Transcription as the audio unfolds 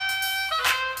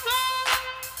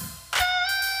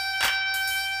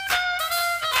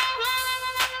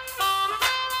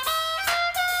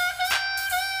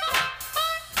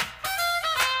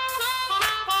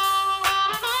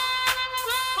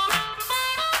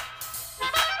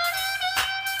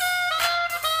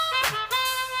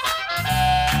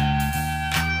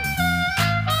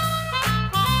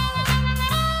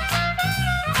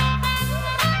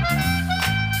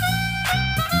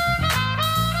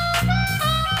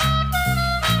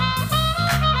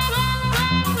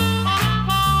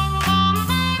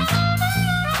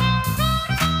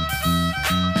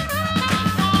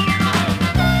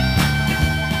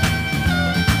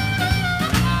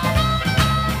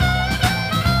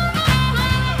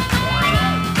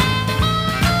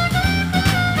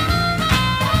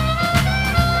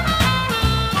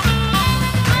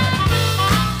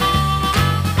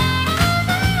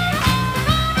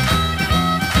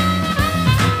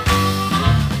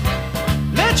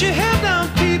Let your hair down,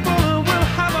 people, and we'll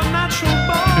have a natural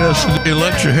ball. Yes, indeed.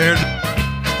 Let your hair.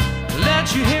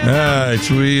 Let your hair All down.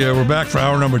 right, we're back for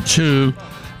hour number 2.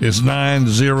 It's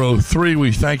 9:03.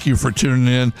 We thank you for tuning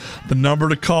in. The number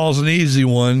to call is an easy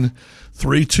one,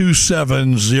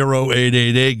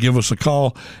 327-0888. Give us a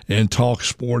call and talk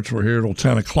sports. We're here till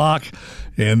 10 o'clock,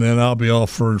 and then I'll be off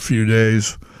for a few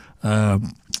days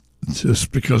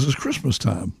just because it's Christmas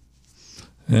time.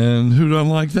 And who doesn't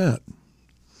like that?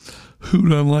 Who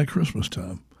doesn't like Christmas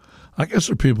time? I guess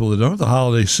there are people that don't. The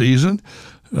holiday season,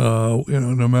 no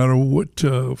matter what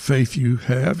faith you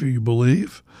have or you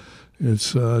believe,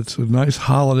 it's a nice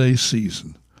holiday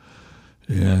season.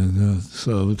 And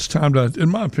so it's time to, in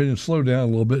my opinion, slow down a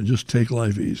little bit and just take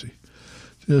life easy.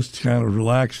 Just kind of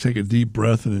relax, take a deep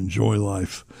breath, and enjoy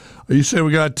life. You say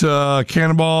we got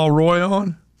Cannonball Roy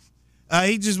on?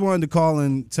 He just wanted to call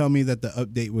and tell me that the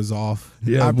update was off.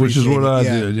 Yeah, which is what I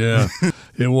did. Yeah,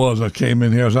 it was. I came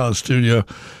in here. I was out of the studio,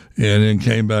 and then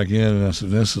came back in, and I said,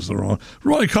 "This is the wrong."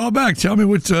 Roy, call back. Tell me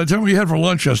what you had for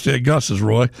lunch yesterday at Gus's.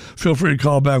 Roy, feel free to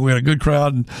call back. We had a good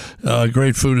crowd and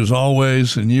great food as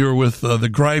always. And you were with the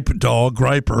Gripe dog,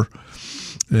 Griper.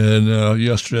 And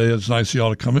yesterday, it's nice of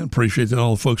y'all to come in. Appreciate that,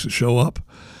 all the folks that show up.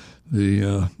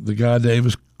 The Guy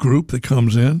Davis group that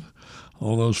comes in,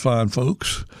 all those fine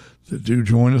folks that do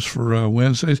join us for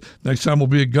Wednesdays. Next time we'll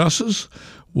be at Gus's.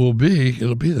 It'll be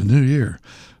the new year.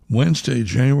 Wednesday,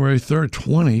 January 3rd,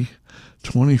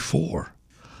 2024.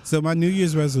 So my New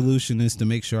Year's resolution is to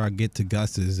make sure I get to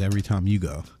Gus's every time you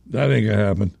go. That ain't going to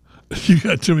happen. You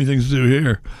got too many things to do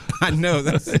here. I know.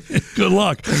 That's Good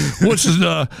luck.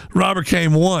 Robert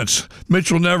came once.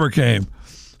 Mitchell never came.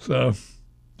 So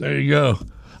there you go.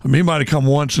 I mean, he might have come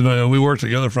once, and we worked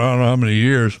together for I don't know how many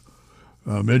years.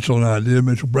 Mitchell and I did.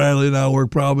 Mitchell Bradley and I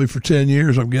worked probably for 10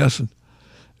 years, I'm guessing.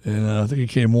 And I think he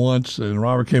came once, and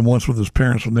Robert came once with his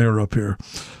parents when they were up here.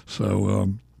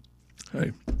 So,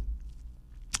 hey,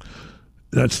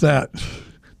 that's that.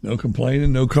 No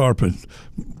complaining, no carping.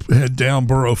 Head down,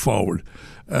 burrow forward.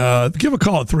 Give a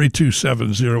call at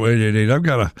 327-0888. I've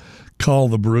got to call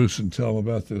the Bruce and tell him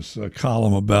about this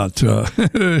column about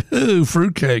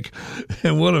fruitcake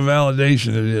and what a validation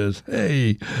it is.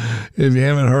 Hey, if you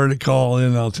haven't heard it, call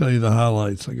in. I'll tell you the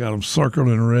highlights. I got them circled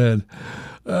in red.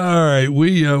 All right,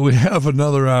 we have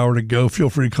another hour to go. Feel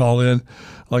free to call in.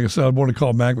 Like I said, I want to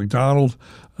call Mac McDonald.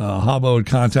 Habbo had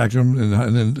contacted him,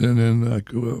 and then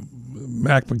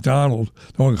Mac McDonald.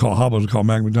 Don't want to call Habbo, to call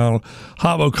Mac McDonald.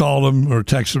 Habbo called him or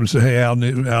texted him and said, "Hey, Al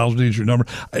needs your number."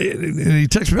 And he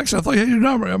texted me back and said, "I thought you had your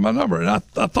number, my number." And I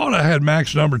thought I had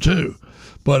Mac's number too,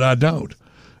 but I don't.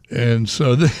 And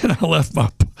so then I left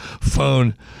my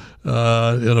phone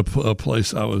in a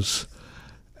place I was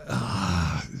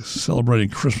celebrating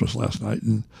Christmas last night,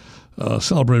 and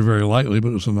celebrated very lightly, but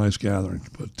it was a nice gathering,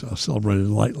 but celebrated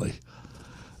lightly.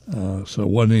 So it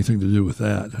wasn't anything to do with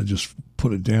that. I just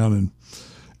put it down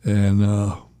and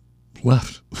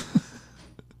left.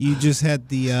 You just had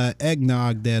the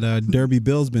eggnog that Derby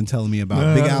Bill's been telling me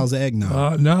about. Big Al's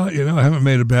eggnog. No, I haven't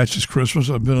made a batch this Christmas.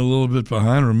 I've been a little bit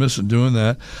behind or missing doing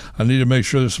that. I need to make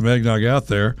sure there's some eggnog out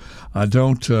there. I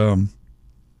don't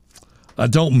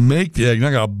make the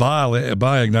eggnog. I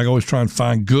buy eggnog. I always try and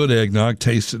find good eggnog,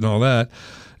 taste it and all that.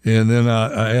 And then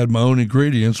I add my own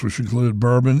ingredients, which include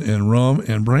bourbon and rum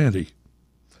and brandy.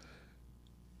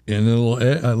 And a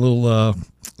little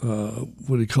what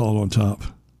do you call it on top?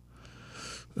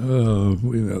 It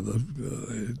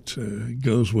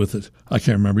goes with it. I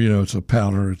can't remember. It's a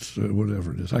powder. It's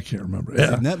whatever it is. I can't remember. Is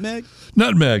it nutmeg?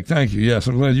 Nutmeg. Thank you. Yes,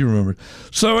 I'm glad you remembered.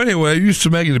 So anyway, I used to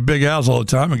make it at Big Al's all the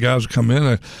time, and guys would come in.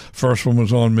 The first one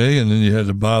was on me, and then you had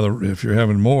to buy if you're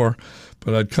having more.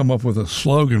 But I'd come up with a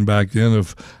slogan back then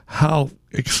of how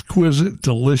exquisite,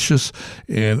 delicious,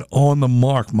 and on the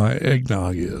mark my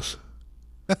eggnog is.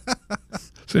 So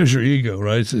there's your ego,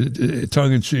 right? It's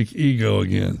tongue-in-cheek ego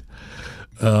again.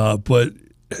 But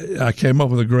I came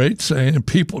up with a great saying, and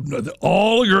people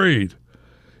all agreed.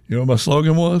 You know what my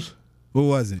slogan was? What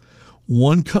was it?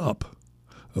 1 cup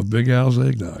of Big Al's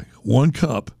eggnog. 1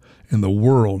 cup, and the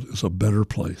world is a better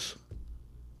place.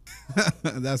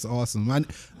 That's awesome.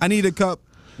 I need a cup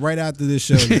right after this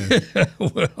show. Then.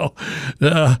 Well,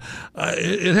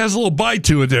 it has a little bite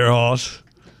to it there, Hoss.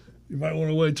 You might want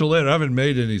to wait till later. I haven't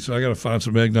made any, so I got to find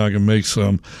some eggnog and make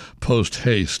some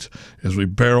post-haste as we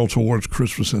barrel towards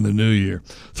Christmas and the New Year.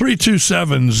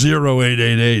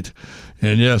 327-0888.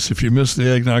 And, yes, if you missed the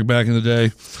eggnog back in the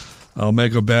day, I'll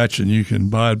make a batch and you can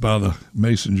buy it by the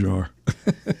mason jar.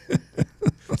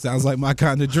 Sounds like my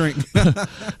kind of drink.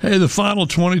 Hey, the final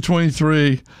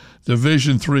 2023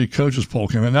 Division III coaches poll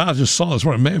came out. Now, I just saw this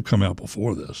one. It may have come out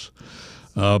before this.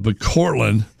 But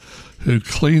Cortland, who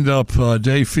cleaned up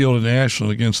Day Field in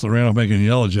Ashland against the Randolph-Macon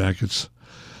Yellow Jackets.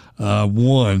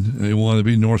 Won. They won to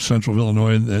beat North Central of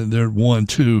Illinois, and they're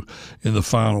 1-2 in the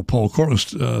final poll.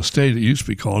 Cortland State, it used to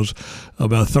be called, is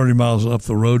about 30 miles up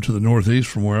the road to the northeast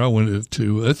from where I went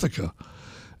to Ithaca.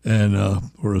 And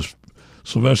whereas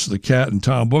Sylvester the Cat and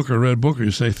Tom Booker, Red Booker,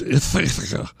 you say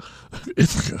Ithaca.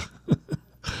 Ithaca.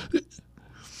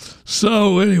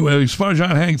 So anyway, Spider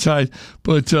John, hang tight.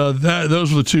 But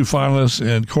those were the two finalists,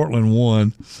 and Cortland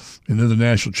won into the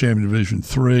National Champion Division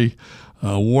III.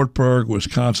 Wartburg,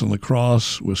 Wisconsin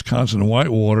Lacrosse, Wisconsin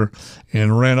Whitewater,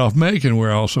 and Randolph-Macon,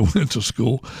 where I also went to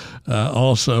school,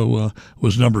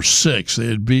 was number 6. They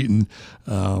had beaten,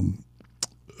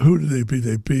 who did they beat?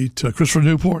 They beat Christopher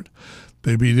Newport.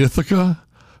 They beat Ithaca,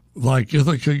 they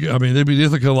beat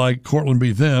Ithaca like Cortland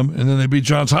beat them, and then they beat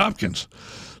Johns Hopkins.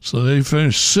 So they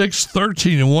finished 6th,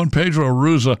 13-1. Pedro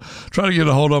Aruza tried to get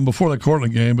a hold of them before the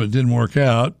Cortland game, but it didn't work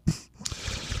out.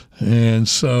 And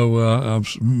so I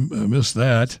missed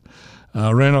that.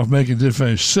 Randolph-Macon did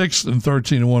finish 6th and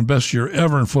 13-1, best year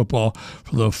ever in football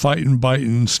for the fighting,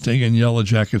 biting, stinging Yellow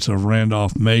Jackets of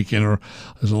Randolph-Macon, or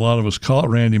as a lot of us call it,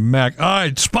 Randy Mack. All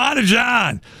right, Spotted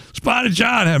John. Spotted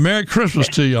John, have Merry Christmas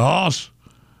to you, Hoss.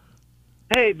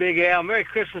 Hey, Big Al. Merry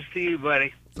Christmas to you,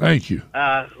 buddy. Thank you.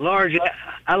 I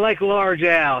like Large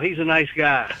Al. He's a nice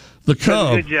guy. The Cub.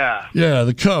 Does a good job. Yeah,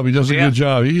 the Cub. He does a good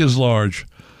job. He is large.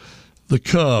 The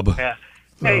Cub. Yeah.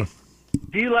 Hey,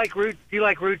 do you like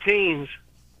routines?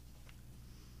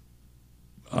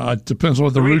 It depends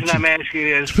what the reason routine. I'm asking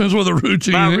is Depends what the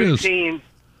routine is.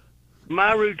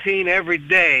 My routine every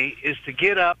day is to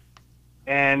get up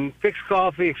and fix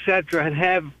coffee, etc., and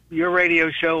have your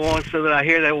radio show on so that I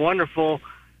hear that wonderful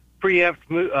preempt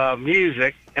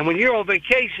music. And when you're on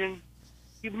vacation,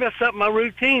 you mess up my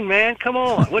routine, man. Come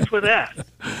on, what's with that?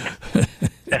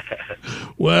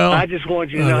 Well, I just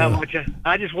wanted you to know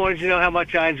how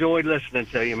much I enjoyed listening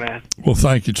to you, man. Well,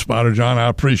 thank you, Spider John. I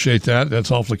appreciate that. That's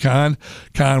awfully kind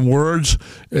words.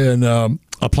 And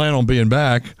I plan on being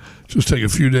back. Just take a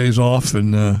few days off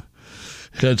and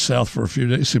head south for a few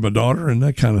days, see my daughter and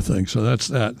that kind of thing. So that's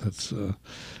that.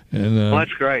 Well,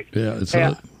 that's great. Yeah, it's.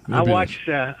 I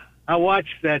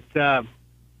watched that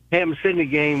Hampton Sydney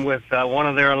game with one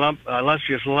of their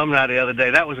illustrious alumni the other day.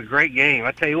 That was a great game.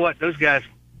 I tell you what, those guys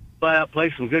flat out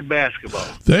play some good basketball.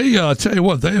 They tell you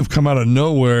what, they have come out of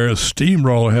nowhere. A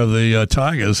steamroller have the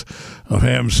Tigers of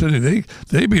Hampton Sydney.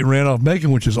 They beat Randolph-Macon,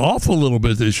 which is off a little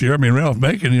bit this year. I mean,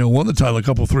 Randolph-Macon, won the title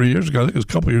 3 years ago. I think it was a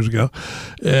couple years ago,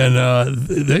 and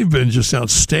they've been just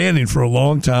outstanding for a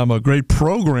long time. A great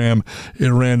program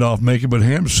in Randolph-Macon, but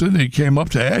Hampton Sydney came up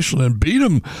to Ashland and beat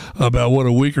them about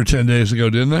a week or 10 days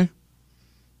ago, didn't they?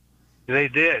 They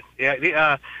did.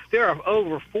 Yeah, there are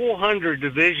over 400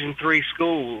 Division III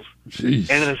schools. Jeez.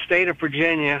 And in the state of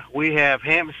Virginia, we have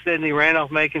Hampton Sydney,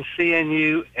 Randolph-Macon,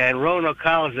 CNU, and Roanoke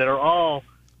College that are all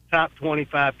top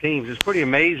 25 teams. It's pretty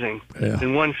amazing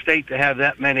in one state to have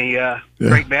that many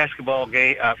great basketball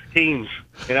teams.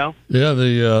 Yeah,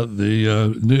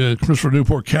 the Christopher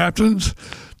Newport Captains,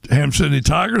 Hampton Sydney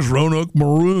Tigers, Roanoke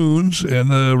Maroons,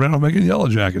 and the Randolph-Macon Yellow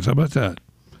Jackets. How about that?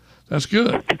 That's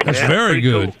good. That's very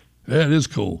good. Cool. Yeah, it is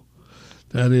cool.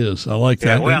 That is. I like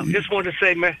that. Well, just wanted to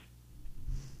say,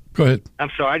 go ahead.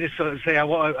 I'm sorry. I just wanted to say I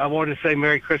wanted to say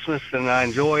Merry Christmas, and I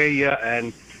enjoy you,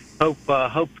 and hope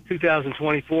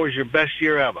 2024 is your best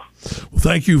year ever. Well,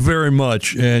 thank you very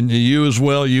much, and you as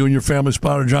well. You and your family,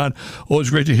 Spider John.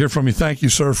 Always great to hear from you. Thank you,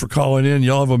 sir, for calling in.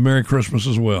 Y'all have a Merry Christmas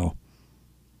as well.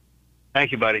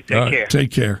 Thank you, buddy. Take care.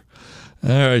 Take care. All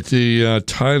right, the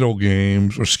title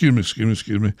games, or excuse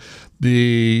me,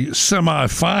 the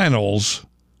semifinals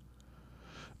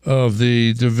of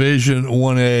the Division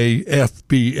 1A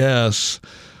FBS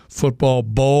Football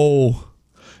Bowl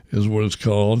is what it's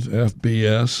called,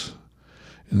 FBS.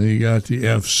 And then you got the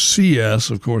FCS,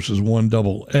 of course, is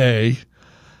 1AA,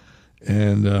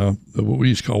 and what we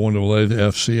used to call 1AA, the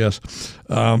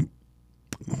FCS.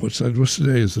 What's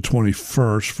today? Is the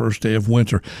 21st, first day of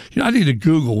winter. I need to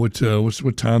Google what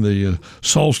time the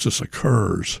solstice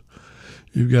occurs.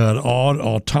 You've got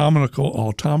autumnal.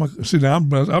 See, now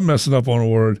I'm messing up on a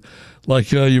word,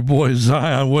 like your boy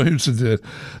Zion Williamson did.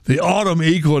 The autumn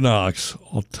equinox.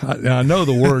 Now, I know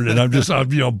the word, and I'm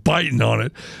biting on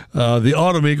it. The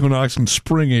autumn equinox and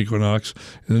spring equinox,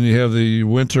 and then you have the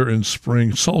winter and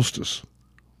spring solstice.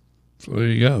 So there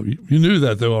you go. You knew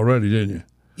that though already, didn't you?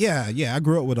 Yeah. I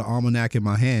grew up with an almanac in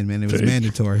my hand, man. It was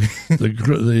mandatory.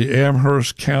 the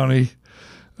Amherst County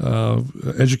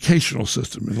educational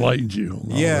system enlightened you.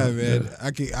 Yeah, man.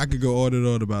 Yeah. I could go on and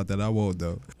on about that. I won't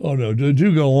though. Oh no,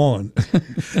 do go on.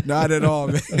 Not at all,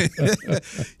 man.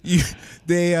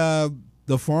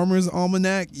 the Farmer's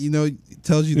Almanac, it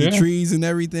tells you the trees and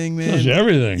everything, man. Tells you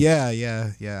everything.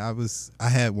 Yeah. I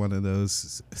had one of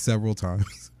those several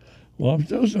times. Well,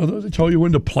 those they tell you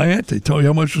when to plant. They tell you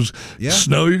how much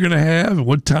snow you're going to have, and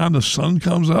what time the sun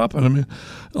comes up, and I mean,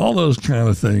 all those kind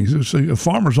of things. It's a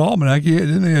Farmer's Almanac.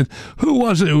 Who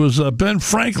was it? It was Ben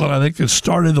Franklin, I think, that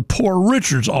started the Poor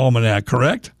Richard's Almanac.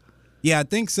 Correct? Yeah, I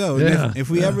think so. Yeah,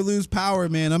 if we ever lose power,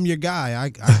 man, I'm your guy.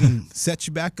 I can set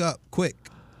you back up quick.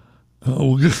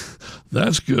 Oh,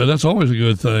 that's good. That's always a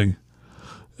good thing.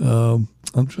 I'm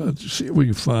trying to see if we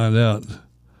can find out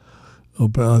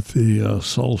about the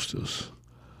solstice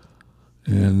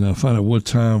and find out what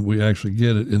time we actually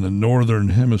get it in the northern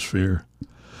hemisphere.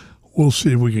 We'll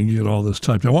see if we can get all this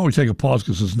typed out. Why don't we take a pause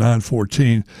because it's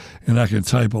 9:14 and I can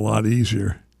type a lot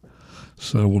easier.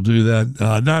 So we'll do that.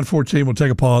 9:14, we'll take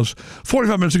a pause.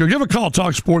 45 minutes ago, give a call,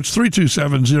 Talk Sports,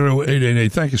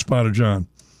 327-0888. Thank you, Spider John.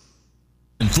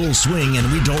 In full swing, and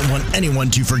we don't want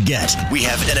anyone to forget. We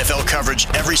have NFL coverage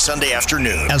every Sunday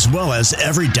afternoon, as well as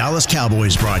every Dallas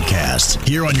Cowboys broadcast.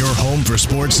 Here on your home for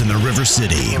sports in the River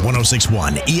City,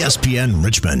 106.1 ESPN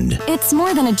Richmond. It's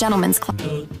more than a gentleman's club.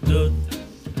 There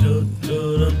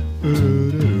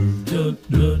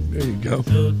you go.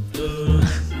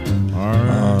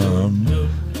 I'm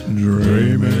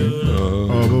dreaming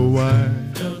of a white.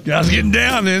 Guys getting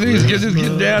down, then. He's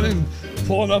getting down and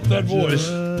pulling up that voice.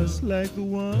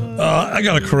 I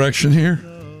got a correction here.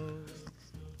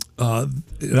 And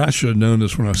I should have known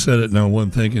this when I said it, and I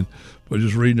wasn't thinking, but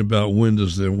just reading about when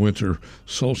does the winter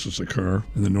solstice occur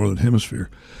in the northern hemisphere.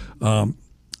 The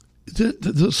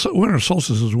winter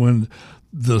solstice is when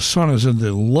the sun is in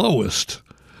the lowest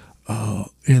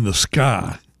in the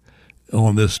sky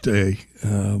on this day,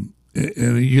 and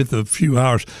you get the few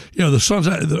hours.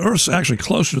 The Earth's actually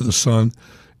closer to the sun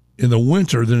in the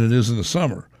winter than it is in the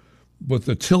summer. But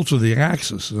the tilt of the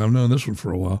axis, and I've known this one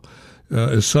for a while,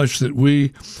 is such that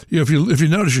if you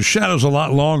notice, your shadow's a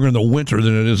lot longer in the winter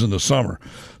than it is in the summer.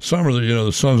 Summer,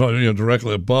 the sun's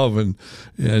directly above, and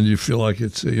you feel like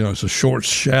it's a short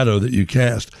shadow that you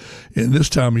cast. And this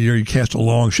time of year, you cast a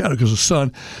long shadow because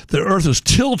the Earth is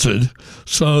tilted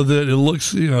so that it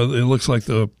looks like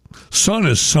the sun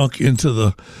is sunk into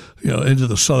the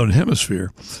southern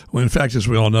hemisphere. When in fact, as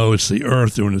we all know, it's the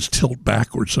Earth doing its tilt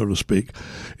backwards, so to speak.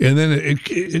 And then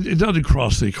it doesn't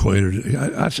cross the equator.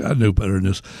 I knew better than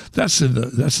this. That's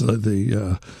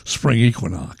the spring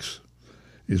equinox,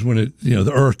 is when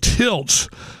the Earth tilts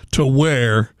to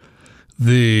where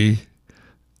the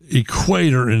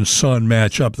equator and sun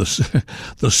match up.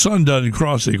 The sun doesn't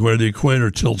cross the equator. The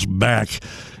equator tilts back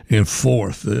and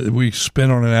forth. We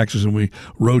spin on an axis and we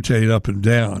rotate up and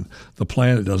down. The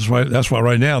planet does. Right. That's why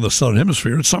right now in the southern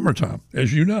hemisphere it's summertime,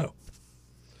 as you know.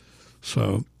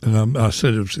 So, and I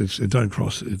said it doesn't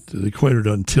cross. The equator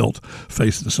doesn't tilt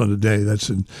facing the sun today. That's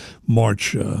in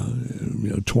March,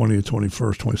 20th,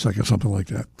 21st, 22nd, something like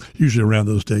that. Usually around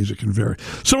those days it can vary.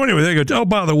 So anyway, there you go. Oh,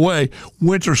 by the way,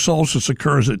 winter solstice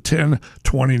occurs at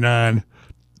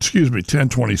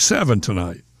 10:27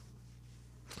 tonight.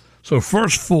 So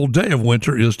first full day of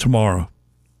winter is tomorrow.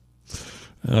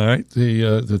 All right,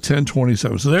 the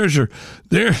 10:27. So there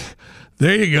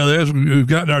you go. We've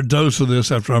gotten our dose of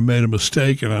this after I made a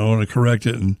mistake, and I want to correct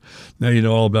it. And now you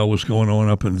know all about what's going on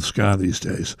up in the sky these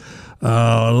days.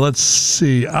 Let's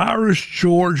see. Irish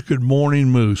George, good morning,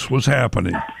 Moose. What's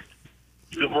happening?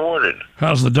 Good morning.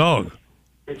 How's the dog?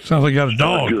 Sounds like you got a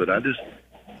dog. Good.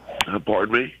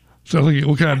 Pardon me? Sounds like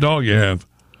what kind of dog you have?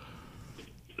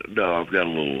 No, I've got a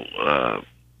little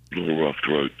rough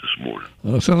throat this morning.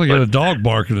 Sounds like you had a dog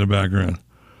barking in the background.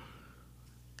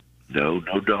 No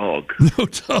dog. No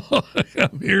dog.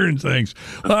 I'm hearing things.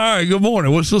 All right, good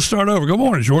morning. Let's start over. Good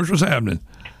morning, George. What's happening?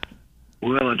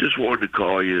 Well, I just wanted to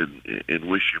call you and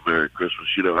wish you Merry Christmas.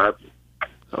 I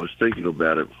was thinking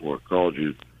about it before I called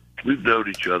you. We've known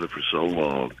each other for so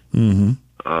long. Mm-hmm.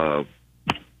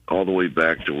 All the way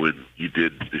back to when you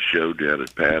did the show down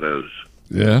at Pato's.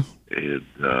 Yeah. And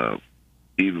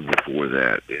even before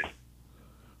that.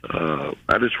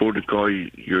 I just wanted to call you.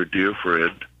 You're a dear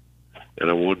friend. And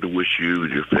I wanted to wish you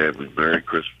and your family Merry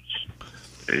Christmas.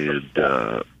 And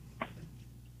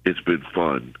it's been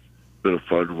fun. It's been a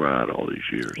fun ride all these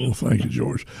years. Well, thank you,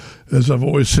 George. As I've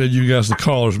always said, you guys, the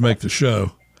callers, make the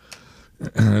show.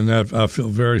 And I feel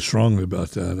very strongly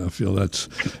about that. I feel that's,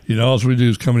 all we do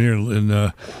is come in here and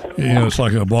it's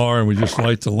like a bar, and we just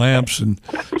light the lamps and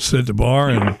sit at the bar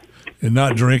and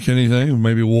not drink anything,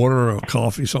 maybe water or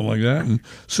coffee, something like that, and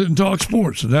sit and talk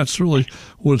sports. And that's really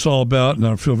what it's all about. And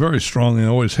I feel very strongly, I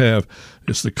always have,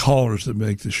 it's the callers that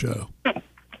make the show.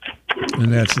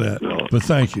 And that's that. But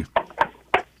thank you.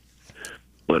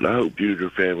 But I hope you and your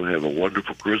family have a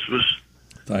wonderful Christmas.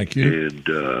 Thank you. And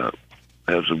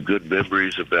have some good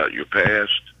memories about your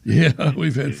past. Yeah,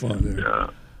 we've had fun there.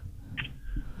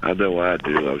 I know I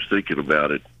do. I was thinking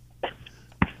about it.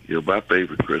 You know, my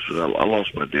favorite Christmas, I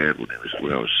lost my dad when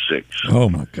I was 6. Oh,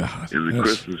 my God. And the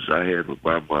Christmas I had with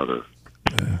my mother,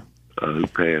 who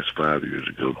passed 5 years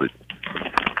ago. But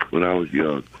when I was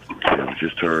young, it was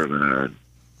just her and I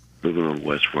living on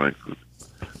West Franklin.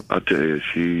 I'll tell you,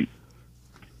 she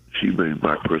made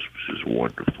my Christmases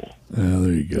wonderful. Yeah,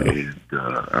 there you go. And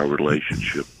our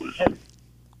relationship was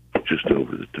just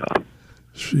over the top.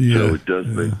 So it does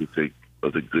make you think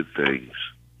of the good things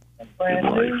in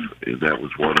life, and that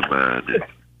was one of mine.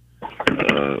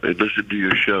 And listen to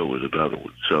your show was another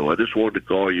one. So I just wanted to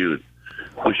call you and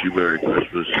wish you Merry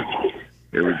Christmas and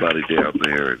everybody down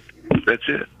there. And that's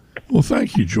it. Well,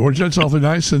 thank you, George. That's awfully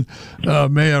nice. And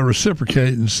may I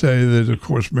reciprocate and say that, of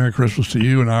course, Merry Christmas to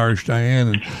you and Irish Diane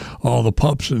and all the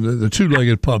pups and the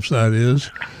two-legged pups, that is.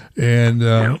 And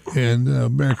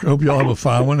Merry, hope you all have a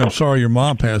fine one. I'm sorry your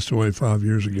mom passed away 5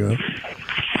 years ago.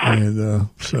 And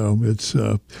so it's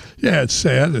it's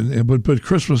sad. But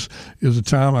Christmas is a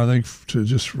time, I think, to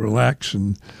just relax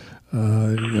and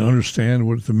understand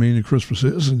what the meaning of Christmas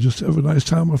is and just have a nice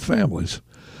time with families.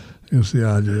 Is the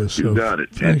idea. So, you got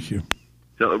it. Thank you.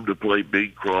 Tell them to play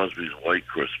Bing Crosby's White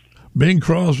Christmas. Bing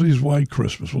Crosby's White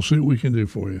Christmas. We'll see what we can do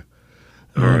for you.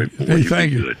 All right. Well, hey,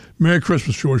 thank you. Good. Merry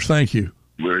Christmas, George. Thank you.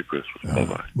 Merry Christmas.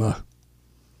 Bye-bye. Bye.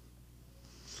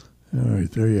 All right,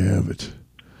 there you have it.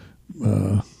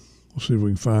 We'll see if we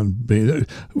can find Bing.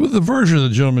 Well, the version the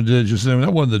gentleman did just then,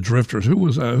 that wasn't the Drifters. Who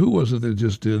was it that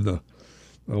just did the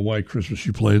White Christmas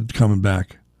you played coming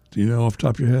back? Do you know off the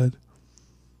top of your head?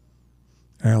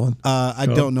 Alan? I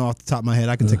don't know off the top of my head.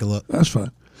 I can take a look. That's fine.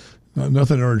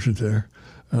 Nothing urgent there.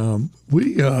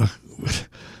 The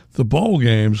bowl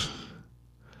games,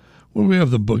 what do we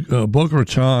have? The Boca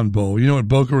Raton Bowl. You know what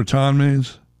Boca Raton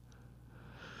means?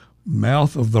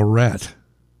 Mouth of the rat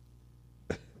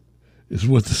is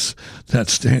what that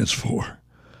stands for.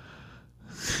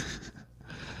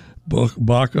 Boca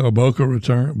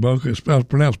Raton. Boca, it's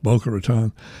pronounced Boca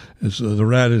Raton. It's the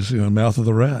rat is mouth of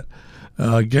the rat.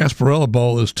 Gasparilla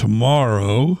Bowl is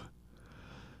tomorrow.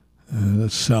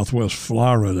 That's Southwest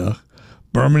Florida.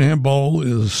 Birmingham Bowl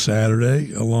is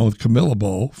Saturday, along with Camilla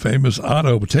Bowl, famous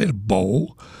Otto Potato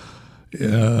Bowl.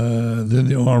 Then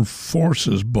the Armed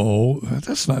Forces Bowl.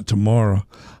 That's not tomorrow.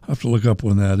 I have to look up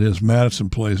when that is. Madison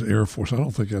plays Air Force. I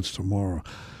don't think that's tomorrow.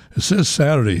 It says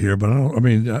Saturday here, but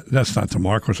that's not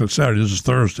tomorrow. Of course, that's Saturday. This is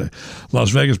Thursday.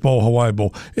 Las Vegas Bowl, Hawaii Bowl.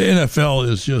 NFL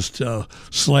is just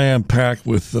slam-packed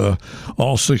with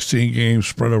all 16 games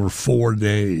spread over 4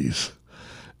 days.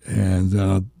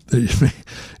 And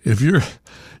if you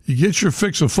get your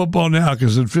fix of football now,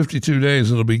 because in 52 days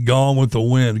it'll be gone with the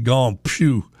wind, gone,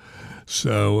 phew.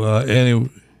 So, anyway.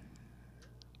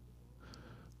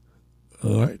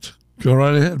 All right. Go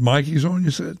right ahead. Mikey's on,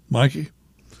 you said?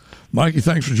 Mikey,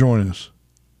 thanks for joining us.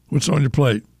 What's on your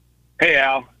plate? Hey,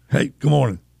 Al. Hey, good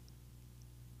morning.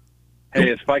 Hey,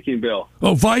 it's Viking Bill.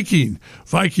 Oh, Viking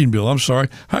Bill. I'm sorry.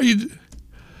 How you doing?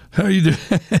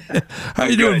 How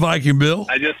you doing, Viking Bill?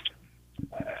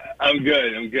 I'm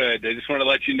good. I just want to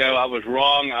let you know I was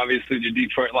wrong. Obviously, the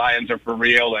Detroit Lions are for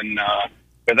real, and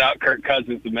without Kirk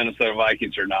Cousins, the Minnesota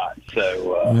Vikings are not.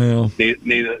 So,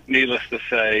 needless to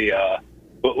say,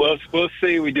 we'll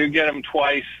see. We do get them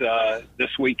twice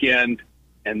this weekend,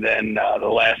 and then the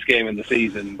last game of the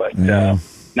season. But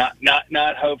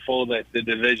not hopeful that the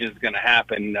division is going to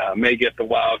happen. May get the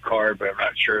wild card, but I'm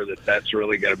not sure that that's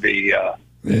really going to be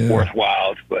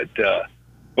worthwhile. But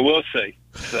we'll see.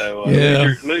 So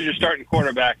lose your starting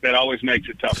quarterback. That always makes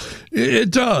it tougher. It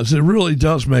does. It really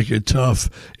does make it tough.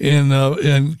 And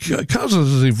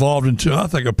Cousins has evolved into, I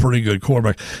think, a pretty good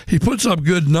quarterback. He puts up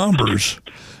good numbers.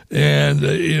 And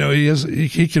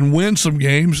he can win some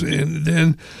games, and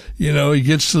then he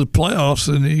gets to the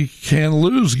playoffs and he can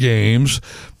lose games.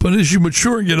 But as you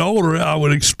mature and get older, I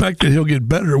would expect that he'll get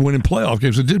better at winning playoff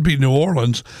games. It did beat New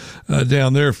Orleans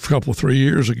down there a couple 3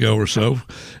 years ago or so,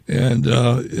 and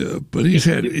but he's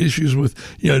had issues with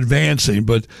advancing.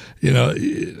 But he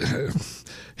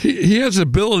has the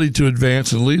ability to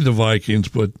advance and lead the Vikings,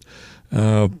 but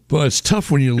it's tough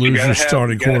when you lose your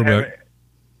starting quarterback.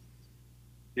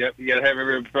 Yep, you got to have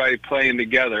everybody playing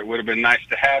together. It would have been nice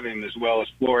to have him, as well as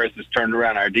Flores has turned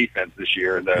around our defense this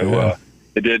year. Though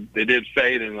they did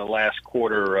fade in the last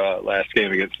quarter, last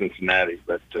game against Cincinnati.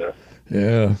 But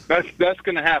Yeah. That's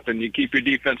going to happen. You keep your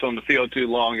defense on the field too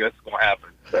long, that's going to happen.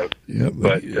 So,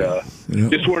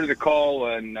 just wanted to call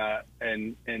and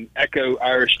echo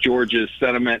Irish George's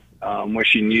sentiment,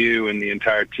 wishing you and the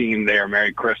entire team there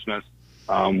Merry Christmas.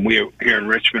 We here in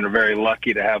Richmond are very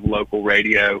lucky to have local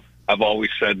radio. I've always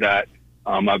said that.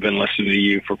 I've been listening to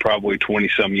you for probably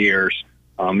 20-some years,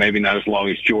 maybe not as long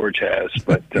as George has,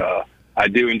 but I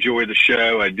do enjoy the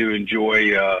show. I do enjoy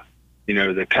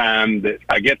the time that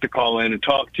I get to call in and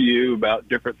talk to you about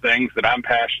different things that I'm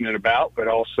passionate about, but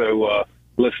also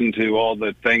listen to all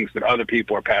the things that other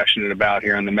people are passionate about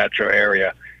here in the metro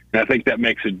area. And I think that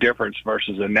makes a difference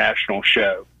versus a national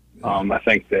show. I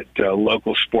think that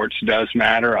local sports does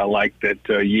matter. I like that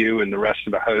you and the rest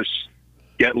of the hosts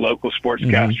get local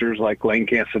sportscasters like Lane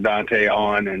Cansadante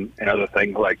on and other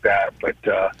things like that. But,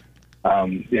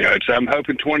 I'm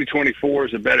hoping 2024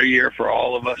 is a better year for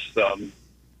all of us.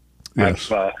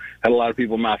 Yes. I've had a lot of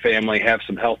people in my family have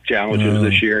some health challenges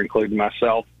this year, including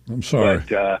myself. I'm sorry.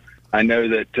 But I know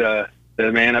that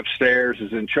the man upstairs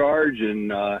is in charge,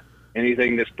 and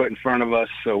anything that's put in front of us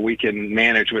so we can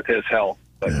manage with his help.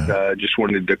 But just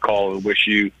wanted to call and wish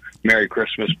you Merry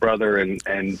Christmas, brother,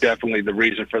 and definitely the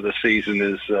reason for the season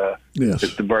is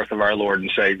the birth of our Lord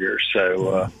and Savior.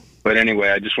 So, but anyway,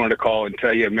 I just wanted to call and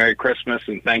tell you Merry Christmas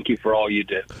and thank you for all you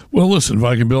do. Well, listen,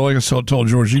 Viking Bill, like I told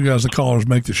George, you guys, the callers,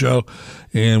 make the show,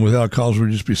 and without calls,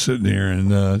 we'd just be sitting here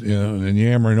and and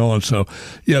yammering on. So,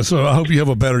 so I hope you have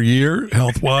a better year,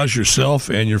 health-wise, yourself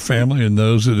and your family, and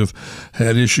those that have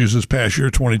had issues this past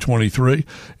year, 2023,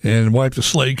 and wipe the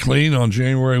slate clean on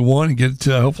January 1 and get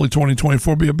hopefully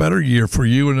 2024 be a better year for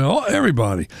you and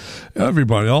everybody,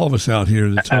 all of us out here.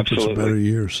 That's hope it's a better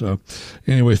year. So,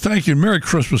 anyway, thank you. Merry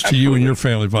Christmas to you and your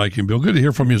family, Viking Bill. Good to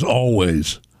hear from you as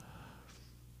always.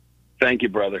 Thank you,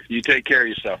 brother. You take care of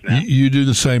yourself now. You do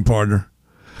the same, partner.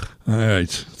 All right.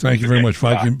 Thank you very much,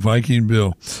 Viking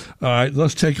Bill. All right,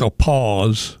 let's take a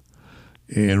pause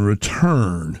and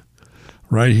return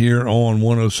right here on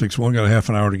 106.1. Got a half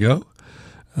an hour to go.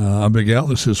 I'm Big Al.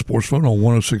 This is Sports Phone on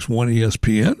 106.1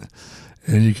 ESPN.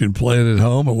 And you can play it at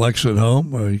home, Alexa at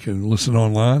home. You can listen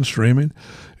online, streaming.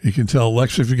 You can tell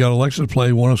Alexa, if you got Alexa, to play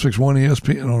 106.1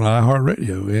 ESPN on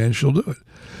iHeartRadio, and she'll do it.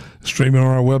 Streaming on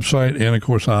our website and, of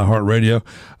course, iHeartRadio.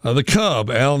 The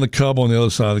Cub, Al and the Cub on the other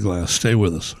side of the glass. Stay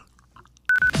with us.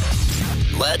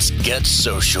 Let's get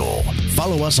social.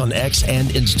 Follow us on X and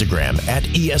Instagram at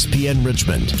ESPN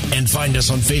Richmond. And find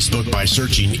us on Facebook by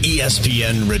searching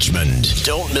ESPN Richmond.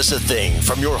 Don't miss a thing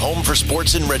from your home for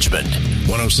sports in Richmond.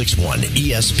 106.1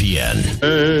 ESPN.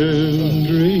 I'm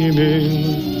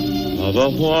dreaming of a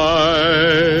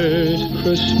white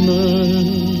Christmas,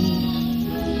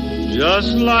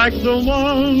 just like the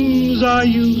ones I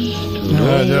used to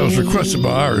know. That was requested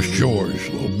by Irish George,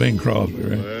 little Bing Crosby,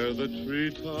 right?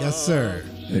 Yes, sir.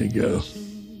 There you go.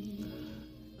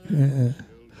 Yeah.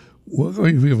 Well,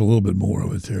 we have a little bit more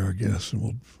of it there, I guess,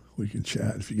 and we can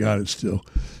chat if you got it still.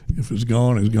 If it's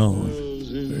gone, it's gone.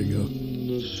 There you go.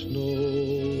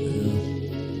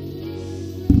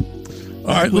 Yeah.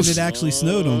 All right, when it actually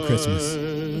snowed on Christmas.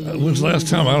 When's the last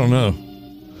time? I don't know.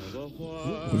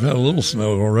 We've had a little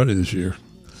snow already this year.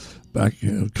 Back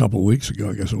a couple of weeks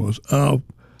ago, I guess it was.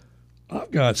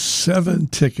 I've got 7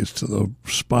 tickets to the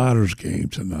Spiders game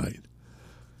tonight.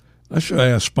 I should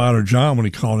have asked Spider John when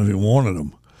he called if he wanted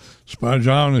them. Spider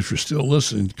John, if you're still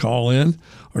listening, call in,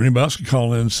 or anybody else can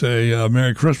call in and say,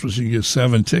 Merry Christmas. You can get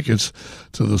 7 tickets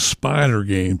to the Spider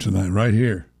game tonight, right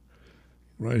here.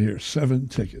 Right here, 7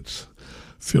 tickets.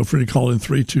 Feel free to call in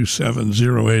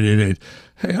 327-0888.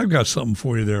 Hey, I've got something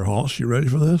for you there, Hoss. You ready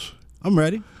for this? I'm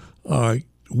ready. All right.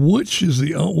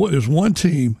 There's one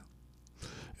team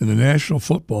in the National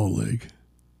Football League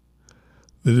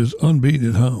that is unbeaten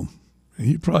at home. And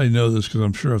you probably know this because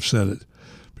I'm sure I've said it.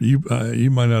 But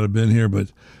you might not have been here,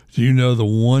 but do you know the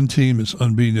one team that's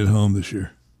unbeaten at home this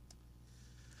year?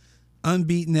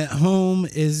 Unbeaten at home,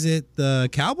 is it the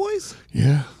Cowboys?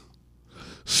 Yeah.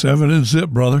 7-0,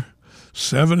 brother.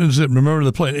 7-0. Remember,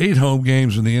 they played 8 home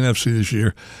games in the NFC this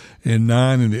year and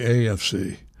 9 in the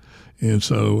AFC. And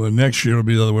so next year it'll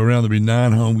be the other way around. There'll be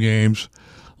 9 home games,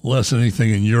 less than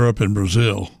anything in Europe and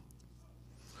Brazil.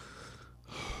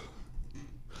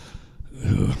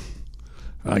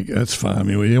 That's fine. I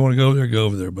mean, when you want to go there, go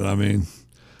over there. But, I mean,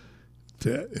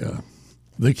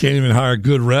 they can't even hire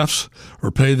good refs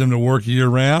or pay them to work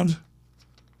year-round.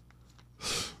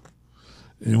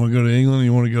 You want to go to England,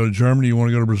 you want to go to Germany, you want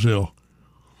to go to Brazil.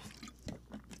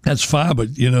 That's fine, but,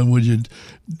 would you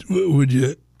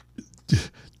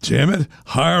damn it,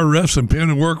 hire refs and pay them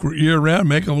to work year-round,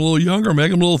 make them a little younger, make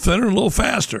them a little thinner, a little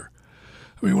faster.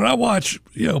 I mean, when I watch,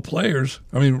 players,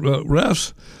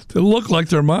 refs that look like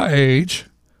they're my age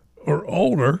or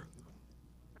older,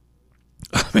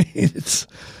 I mean, it's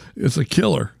a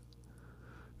killer.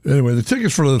 Anyway, the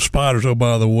tickets for the Spiders, oh,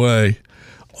 by the way,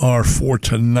 are for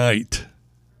tonight.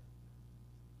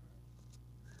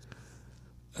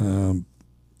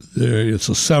 It's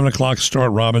a 7 o'clock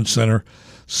start, Robins Center.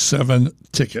 7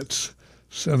 tickets,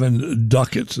 7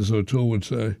 ducats, as O'Toole would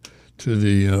say, to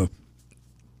the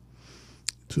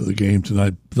game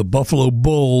tonight. The Buffalo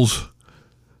Bulls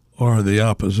are the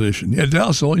opposition. Yeah,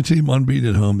 Dallas is the only team unbeaten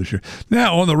at home this year.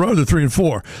 Now on the road, they're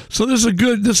 3-4. So this is a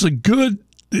good.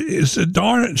 It's a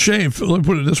darn shame. Let me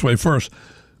put it this way first.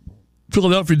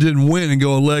 Philadelphia didn't win and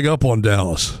go a leg up on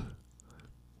Dallas.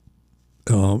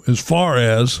 As far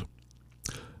as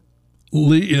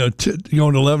going to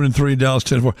 11-3, Dallas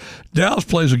 10-4. Dallas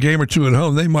plays a game or two at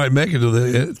home. They might make it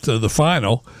to the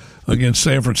final against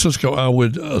San Francisco, I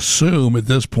would assume at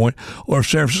this point. Or if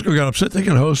San Francisco got upset, they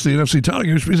can host the NFC title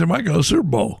game, which means they might go to the Super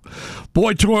Bowl.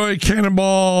 Boy Toy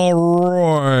Cannonball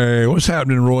Roy. What's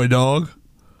happening, Roy Dog?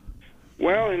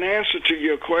 Well, in answer to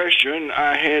your question,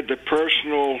 I had the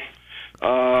personal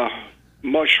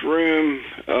mushroom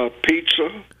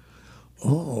pizza.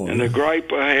 Oh. And the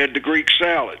gripe, I had the Greek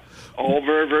salad. All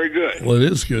very, very good. Well,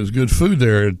 it is good. It's good food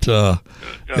there at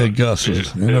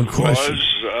Gus's. No question. It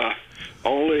was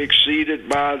only exceeded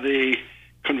by the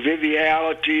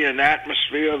conviviality and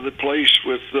atmosphere of the place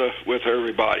with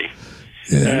everybody.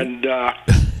 Yeah.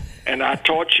 And I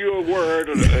taught you a word,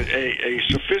 a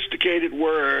sophisticated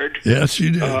word. Yes, you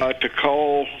did. To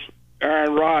call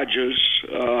Aaron Rodgers.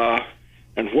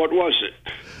 And what was it?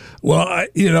 Well, I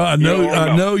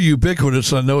know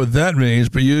ubiquitous. I know what that means,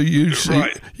 but you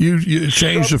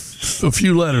changed a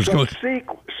few letters.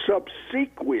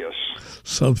 Subsequious.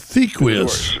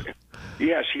 Subsequious.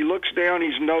 Yes, he looks down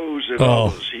his nose at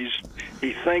others.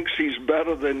 He thinks he's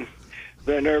better than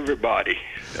everybody.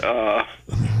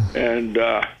 And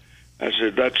I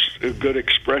said that's a good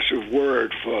expressive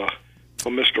word for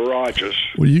Mr. Rogers.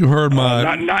 Well, you heard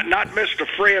my not Mr.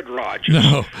 Fred Rogers.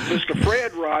 No, Mr.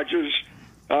 Fred Rogers.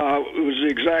 It was the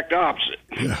exact opposite.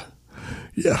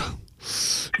 Yeah.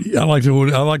 I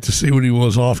like to see what he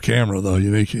was off camera, though.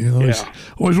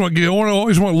 Always want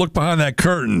to look behind that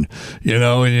curtain,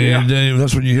 and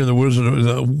that's when you hear the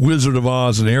Wizard of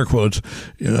Oz in air quotes.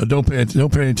 Don't pay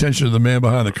any attention to the man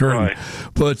behind the curtain. Right.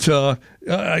 But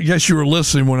I guess you were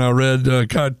listening when I read.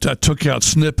 I took out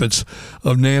snippets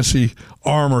of Nancy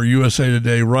Armour, USA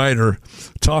Today writer,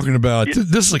 talking about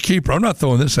this is a keeper. I'm not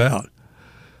throwing this out.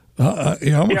 I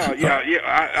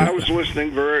was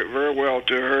listening very, very well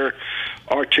to her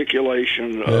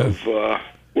articulation of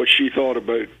what she thought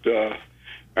about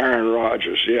Aaron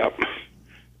Rodgers. Yep,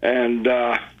 and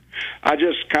I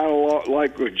just kind of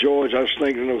like with George. I was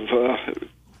thinking of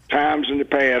times in the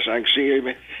past. I can see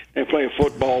him and playing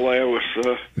football there with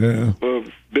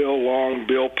Bill Long,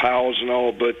 Bill Powers, and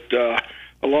all. But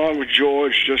along with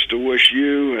George, just to wish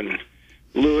you and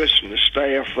Lewis and the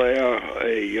staff there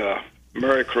a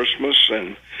Merry Christmas,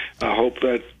 and I hope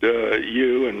that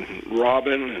you and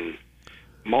Robin and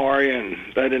Maury and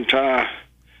that entire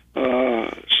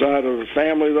side of the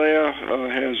family there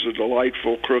has a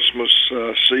delightful Christmas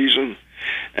season.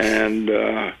 And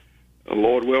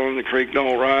Lord willing, the creek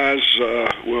don't rise.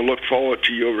 We'll look forward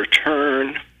to your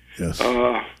return. Yes.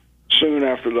 Soon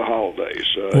after the holidays.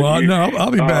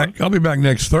 I'll be back. I'll be back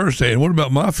next Thursday. And what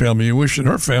about my family? You're wishing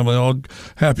her family all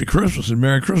happy Christmas and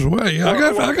Merry Christmas. Well,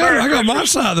 I got my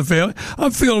side of the family.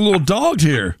 I'm feeling a little dogged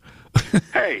here.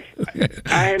 Hey,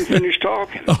 I hadn't finished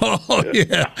talking. Oh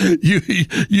yeah,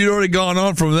 you'd already gone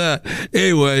on from that.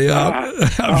 Anyway, I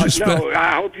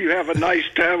hope you have a nice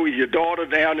time with your daughter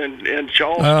down in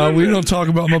Charleston. We don't talk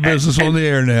about my business on the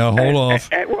air now. Hold off.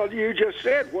 Well, you just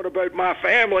said, what about my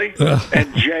family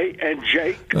and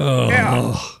Jake?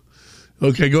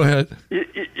 Okay, go ahead.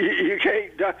 You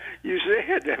can't. You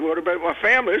said, what about my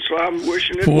family? So I'm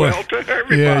wishing it well to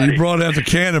everybody. Yeah, you brought out the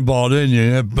cannonball, didn't you?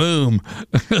 Yeah, boom.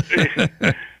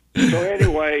 So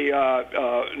anyway,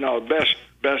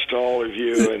 best to all of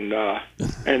you,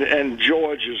 and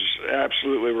George is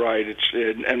absolutely right.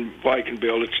 And Viking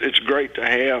Bill, it's great to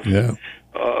have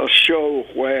a show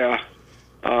where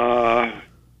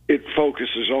it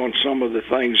focuses on some of the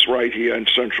things right here in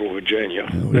Central Virginia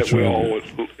that we all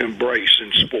embrace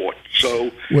in sport. So,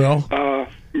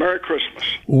 Merry Christmas.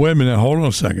 Wait a minute. Hold on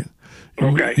a second.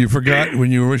 Okay. You forgot,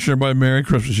 when you were wishing everybody Merry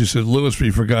Christmas, you said Lewis, but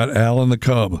you forgot Alan the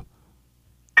Cub.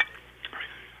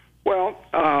 Well,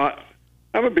 that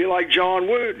would be like John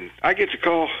Wooden. I get to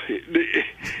call,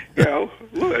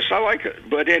 Lewis. I like it.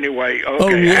 But anyway,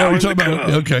 okay.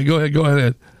 Okay, go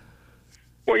ahead.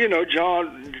 Well,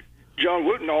 John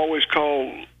Wooten always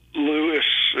called Lou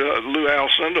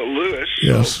Alcindor Lewis.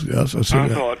 Yes, I see I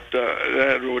that. thought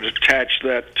that would attach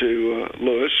that to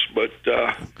Lewis, but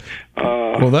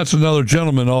well, that's another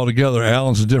gentleman altogether.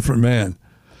 Alan's a different man.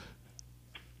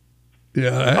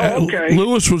 Yeah, okay.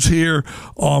 Lewis was here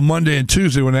on Monday and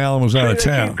Tuesday when Alan was out of They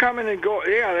town. keep coming and go.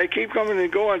 Yeah, they keep coming and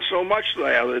going so much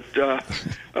there that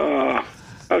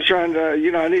I was trying to.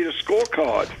 I need a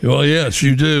scorecard. Well, yes,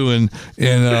 you do, and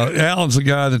Alan's the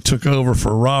guy that took over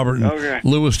for Robert, and Okay.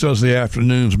 Lewis does the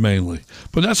afternoons mainly.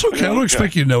 But that's okay. I don't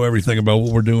expect you to know everything about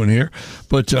what we're doing here.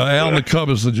 But Alan the Cub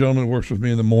is the gentleman who works with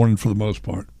me in the morning for the most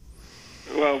part.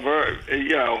 Well,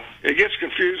 it gets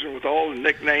confusing with all the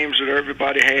nicknames that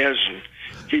everybody has and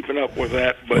keeping up with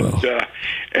that. But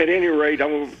at any rate, I'm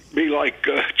going to be like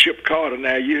Chip Carter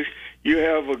now. You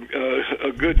have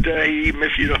a good day, even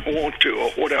if you don't want to, or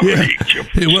whatever. Yeah. Chip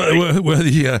You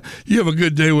have a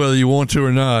good day whether you want to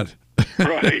or not.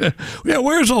 Right. Yeah,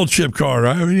 where's old Chip Carter?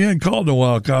 I mean, he hadn't called in a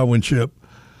while, Godwin Chip.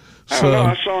 I don't know.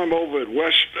 I saw him over at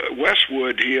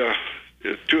Westwood here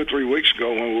 2 or 3 weeks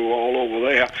ago when we were all over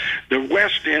there. The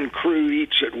West End crew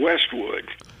eats at Westwood.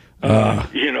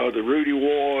 The Rudy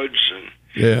Wards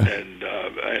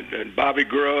and Bobby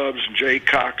Grubbs and Jay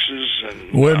Coxes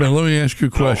and. Wait a minute. Let me ask you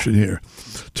a question here.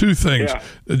 2 things. Yeah.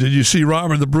 Did you see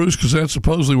Robert the Bruce? Because that's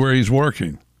supposedly where he's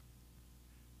working.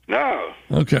 No.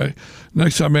 Okay.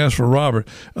 Next time I ask for Robert.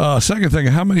 Second thing,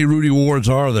 how many Rudy Wards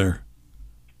are there?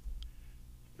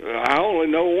 I only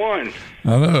know one.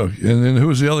 I know. And then who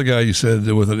was the other guy you said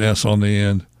with an S on the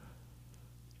end?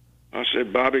 I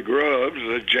said Bobby Grubbs,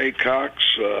 Jay Cox.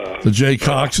 The Jay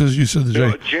Coxes? You said the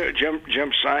Jay.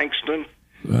 Jim Sangston.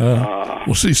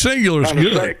 Well, see, singular's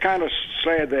good. Kind of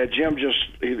sad that Jim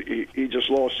he just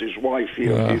lost his wife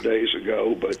here a few days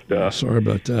ago. But sorry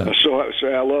about that. So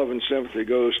our love and sympathy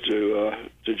goes to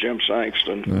Jim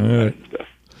Sangston. All right.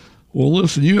 Well,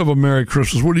 listen, you have a Merry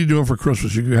Christmas. What are you doing for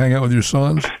Christmas? You hang out with your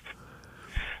sons?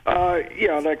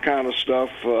 Yeah, that kind of stuff.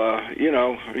 I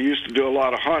used to do a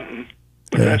lot of hunting.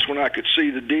 But that's when I could see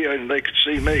the deer and they could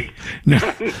see me.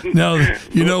 Now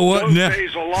you know what? Those now,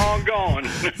 days are long gone.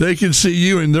 They can see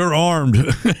you and they're armed.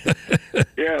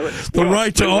 Yeah, the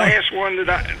last one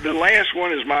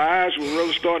is my eyes were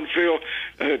really starting to feel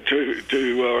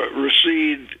to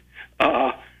recede.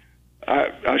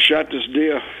 I shot this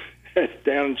deer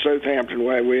down in Southampton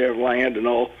where we have land and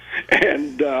all,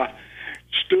 and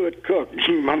Stuart Cook,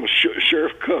 I'm a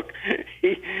Sheriff Cook,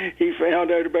 he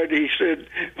found out about it. He said,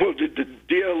 well, did the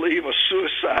deer leave a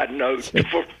suicide note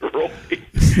for Roy?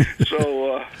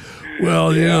 So,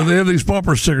 well, they have these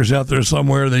bumper stickers out there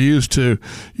somewhere. They used to,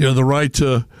 the right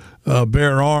to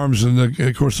bear arms, and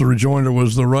of course the rejoinder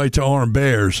was the right to arm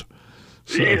bears.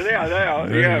 So, yeah.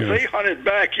 If they hunted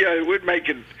back, it would make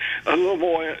it a little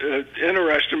more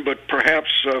interesting, but perhaps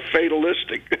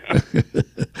fatalistic.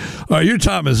 All right, your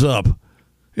time is up.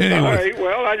 Anyway. All right,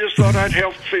 well, I just thought I'd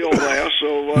help Phil there,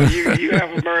 so you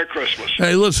have a Merry Christmas.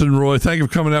 Hey, listen, Roy, thank you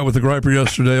for coming out with the Griper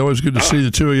yesterday. Always good to see the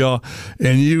two of y'all,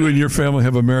 and you and your family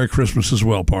have a Merry Christmas as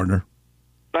well, partner.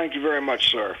 Thank you very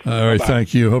much, sir. All right, bye-bye.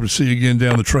 Thank you. Hope to see you again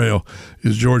down the trail,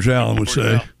 as George Allen would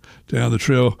say. Down the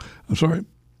trail. I'm sorry.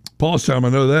 Paul's time, I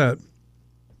know that.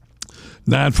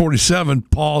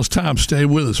 9:47, Paul's time. Stay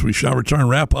with us. We shall return.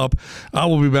 Wrap up. I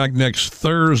will be back next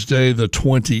Thursday, the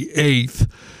 28th,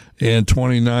 and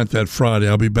 29th, that Friday.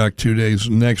 I'll be back 2 days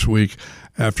next week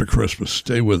after Christmas.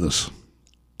 Stay with us.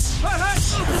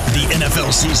 The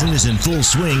NFL season is in full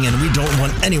swing, and we don't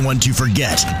want anyone to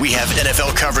forget. We have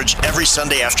NFL coverage every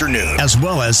Sunday afternoon, as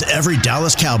well as every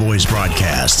Dallas Cowboys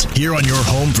broadcast. Here on your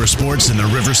home for sports in the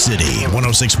River City,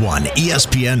 106.1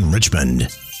 ESPN Richmond.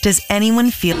 Does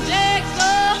anyone feel...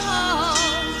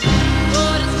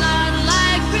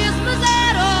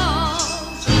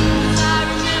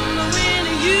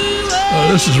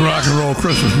 This is rock and roll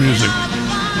Christmas music.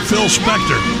 Phil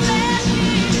Spector.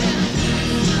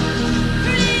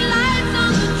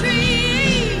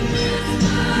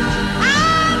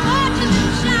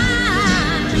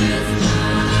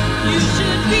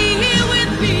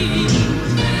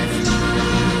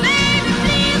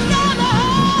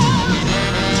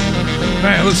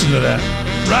 Man, listen to that.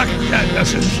 Rock. God, that's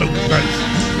so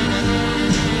nice.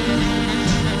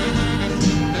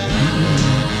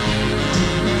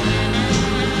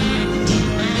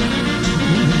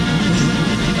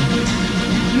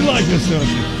 You like this, don't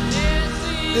you?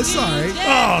 It's all right.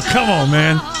 Oh, come on,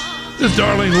 man. This is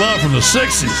Darlene Love from the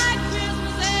 60s.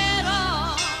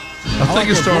 I think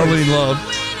it's Darlene Love.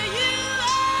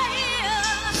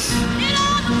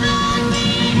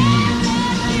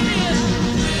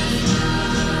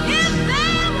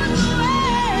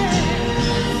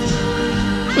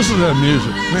 Listen to that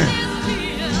music, man.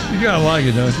 You gotta like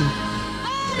it, don't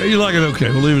you? You like it? Okay,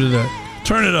 we'll leave it at that.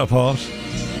 Turn it up, Hoss.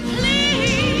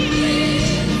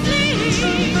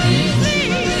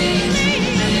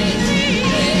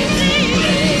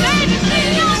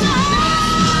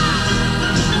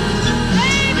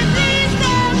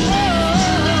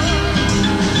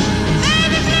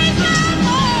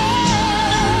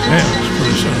 Man, that's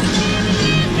pretty something.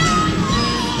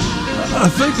 I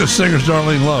think the singer's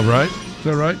Darlene Love, right? Is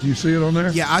that right? Do you see it on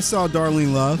there? Yeah, I saw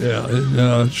Darlene Love. Yeah.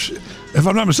 If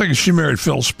I'm not mistaken, she married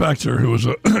Phil Spector, who was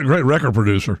a great record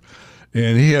producer.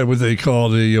 And he had what they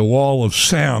call the wall of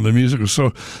sound. The music was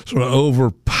so sort of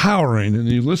overpowering. And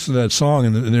you listen to that song,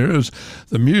 and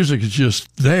the music is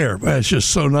just there. Man, it's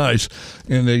just so nice.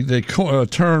 And they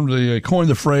coined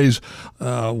the phrase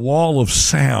wall of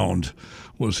sound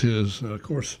was his. Of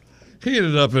course, he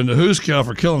ended up in the Hooskow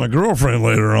for killing a girlfriend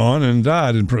later on and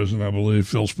died in prison, I believe.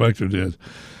 Phil Spector did.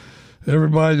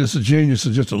 Everybody that's a genius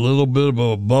is just a little bit of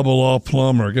a bubble-off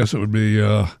plum, or I guess it would be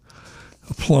a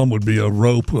plum would be a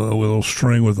rope with a little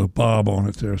string with a bob on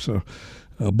it there. So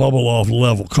a bubble-off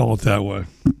level, call it that way.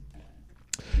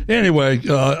 Anyway,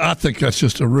 I think that's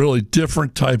just a really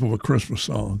different type of a Christmas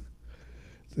song.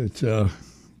 That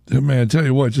man, tell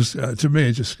you what, just to me,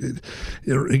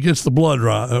 it gets the blood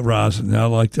rising. I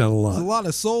like that a lot. There's a lot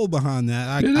of soul behind that.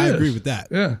 I agree with that.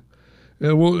 Yeah.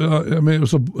 Yeah, well, I mean,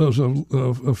 it was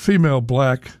a female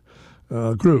black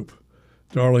group,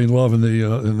 Darlene Love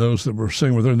and those that were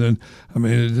singing with her. And then, I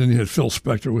mean, then you had Phil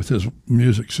Spector with his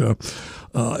music. So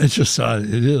it's just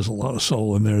it is a lot of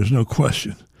soul in there. There's no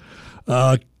question.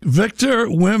 Victor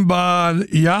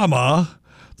Wembanyama,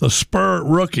 the Spur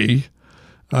rookie.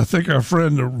 I think our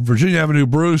friend Virginia Avenue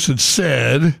Bruce had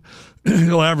said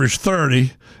he'll average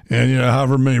 30 and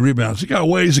however many rebounds. He got a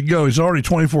ways to go. He's already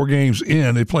 24 games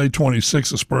in. They played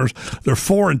 26, the Spurs. They're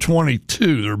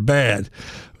 4-22. They're bad.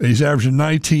 He's averaging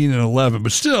 19 and 11.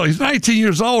 But still, he's 19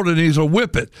 years old and he's a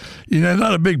whippet.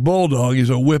 Not a big bulldog. He's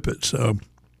a whippet. So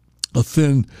a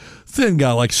thin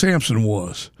guy like Samson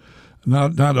was.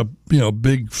 Not a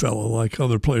big fellow like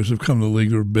other players who've come to the league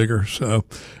who are bigger. So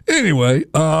anyway,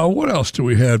 what else do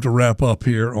we have to wrap up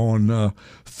here on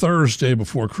Thursday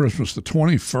before Christmas, the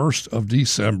 21st of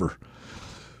December?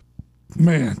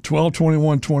 Man,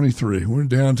 12/21/23. We're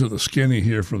down to the skinny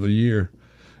here for the year,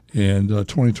 and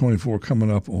 2024 coming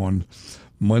up on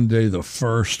Monday the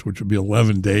 1st, which will be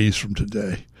 11 days from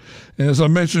today. And as I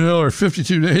mentioned earlier,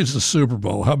 52 days of the Super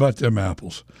Bowl. How about them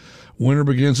apples? Winter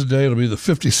begins today. It'll be the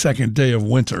 52nd day of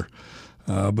winter.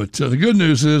 But the good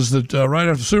news is that right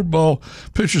after the Super Bowl,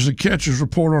 pitchers and catchers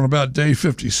report on about day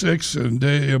 56 and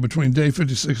between day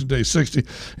 56 and day 60.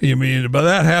 I mean, by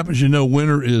that happens,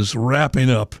 winter is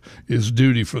wrapping up its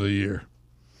duty for the year.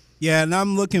 Yeah, and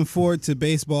I'm looking forward to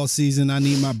baseball season. I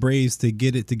need my Braves to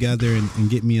get it together and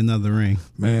get me another ring.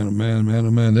 Man, oh man.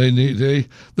 They're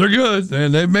good,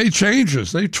 and they've made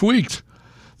changes. They've tweaked.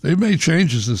 They've made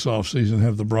changes this offseason,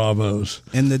 have the Bravos.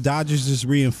 And the Dodgers just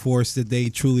reinforced that they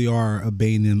truly are a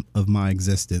bane of my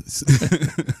existence.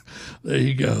 There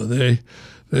you go. They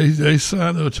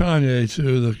signed Ohtani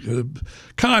to the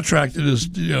contract that is,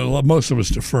 most of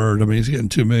it's deferred. I mean, he's getting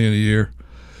 $2 million a year,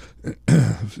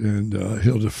 and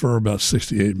he'll defer about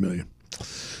 $68 million.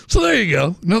 So there you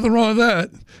go. Nothing wrong with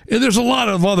that. And there's a lot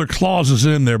of other clauses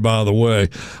in there, by the way.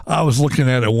 I was looking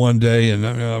at it one day, and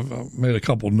I made a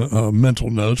couple mental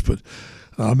notes, but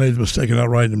I made the mistake of not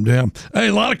writing them down.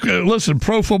 Hey, listen,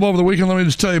 pro football over the weekend. Let me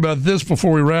just tell you about this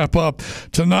before we wrap up.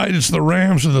 Tonight it's the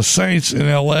Rams and the Saints in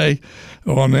L.A.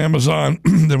 on Amazon.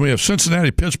 Then we have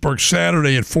Cincinnati, Pittsburgh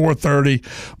Saturday at 4:30.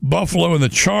 Buffalo and the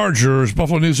Chargers.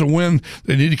 Buffalo needs to win.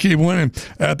 They need to keep winning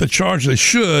at the Chargers. They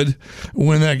should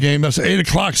win that game. That's 8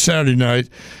 o'clock Saturday night.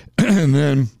 And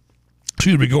then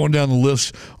going down the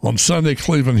list on Sunday,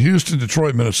 Cleveland, Houston,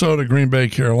 Detroit, Minnesota, Green Bay,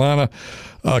 Carolina,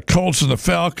 Colts and the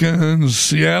Falcons,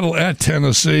 Seattle at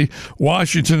Tennessee,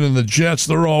 Washington and the Jets.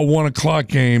 They're all 1 o'clock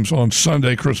games on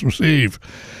Sunday, Christmas Eve.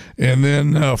 And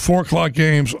then 4 o'clock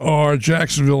games are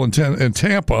Jacksonville and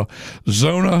Tampa,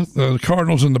 Zona, the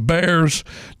Cardinals and the Bears,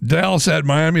 Dallas at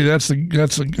Miami. That's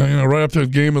right up to the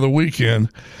game of the weekend.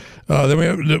 Then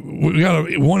we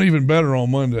got one even better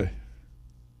on Monday.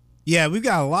 Yeah, we've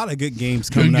got a lot of good games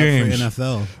coming up for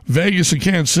NFL. Vegas and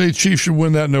Kansas City, Chiefs should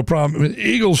win that, no problem. I mean,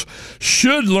 Eagles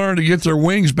should learn to get their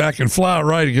wings back and fly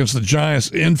right against the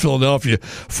Giants in Philadelphia,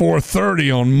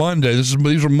 4:30 on Monday.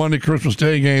 These are Monday Christmas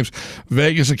Day games.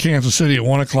 Vegas and Kansas City at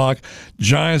 1 o'clock.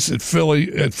 Giants at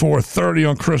Philly at 4:30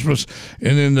 on Christmas.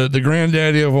 And then the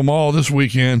granddaddy of them all this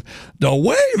weekend, the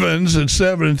Ravens at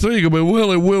 7-3. Going to be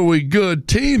really good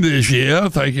team this year.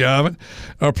 Thank you, Ivan.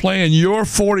 Are playing your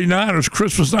 49ers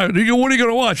Christmas night. When are you going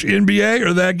to watch, NBA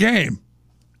or that game?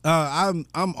 I'm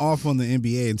off on the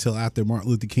NBA until after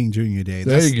Martin Luther King Jr. Day.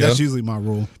 There you go. That's usually my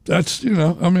rule. That's,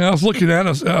 I was looking at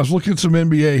some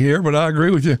NBA here, but I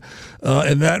agree with you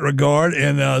in that regard.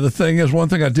 And the thing is, one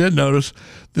thing I did notice,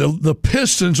 the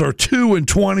Pistons are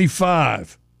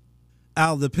 2-25.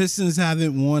 Al, the Pistons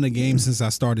haven't won a game since I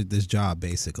started this job,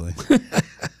 basically.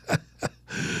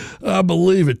 I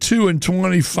believe it,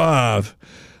 2-25.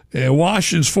 And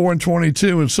Washington's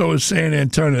 4-22, and so is San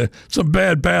Antonio. Some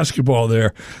bad basketball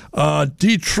there.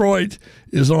 Detroit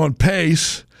is on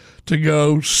pace to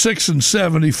go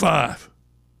 6-75.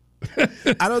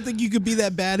 I don't think you could be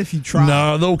that bad if you try.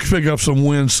 No, they'll pick up some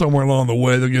wins somewhere along the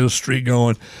way. They'll get a streak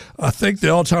going. I think the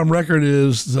all-time record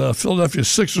is the Philadelphia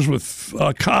Sixers with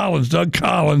Doug Collins.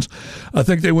 I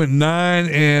think they went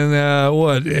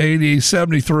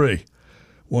 73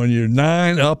 one year.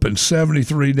 9 up and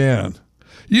 73 down.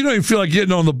 You don't even feel like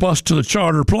getting on the bus to the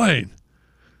charter plane.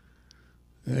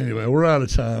 Anyway, we're out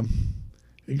of time.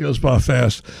 It goes by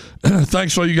fast.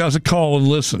 Thanks for all you guys that call and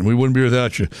listen. We wouldn't be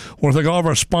without you. I want to thank all of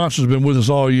our sponsors who have been with us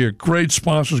all year. Great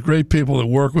sponsors, great people that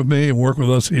work with me and work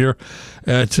with us here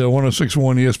at 106.1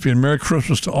 ESPN. Merry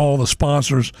Christmas to all the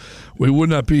sponsors. We would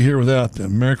not be here without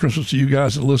them. Merry Christmas to you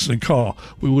guys that listen and call.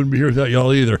 We wouldn't be here without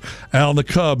y'all either. Al and the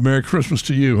Cub, Merry Christmas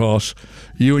to you, Hoss.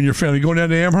 You and your family going down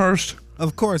to Amherst?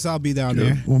 Of course, I'll be down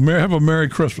there. Well, have a Merry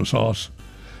Christmas, Hoss.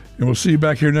 And we'll see you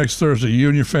back here next Thursday. You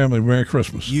and your family, Merry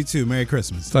Christmas. You too, Merry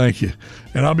Christmas. Thank you.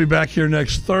 And I'll be back here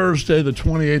next Thursday, the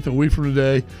 28th, a week from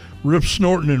today. Rip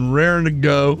Snorton and raring to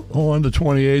go on the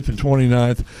 28th and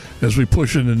 29th as we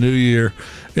push into New Year.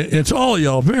 It's all of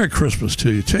y'all. Merry Christmas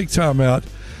to you. Take time out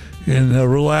and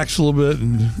relax a little bit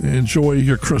and enjoy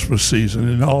your Christmas season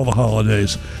and all the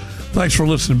holidays. Thanks for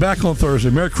listening. Back on Thursday.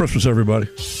 Merry Christmas, everybody.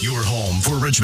 Your home for Richmond.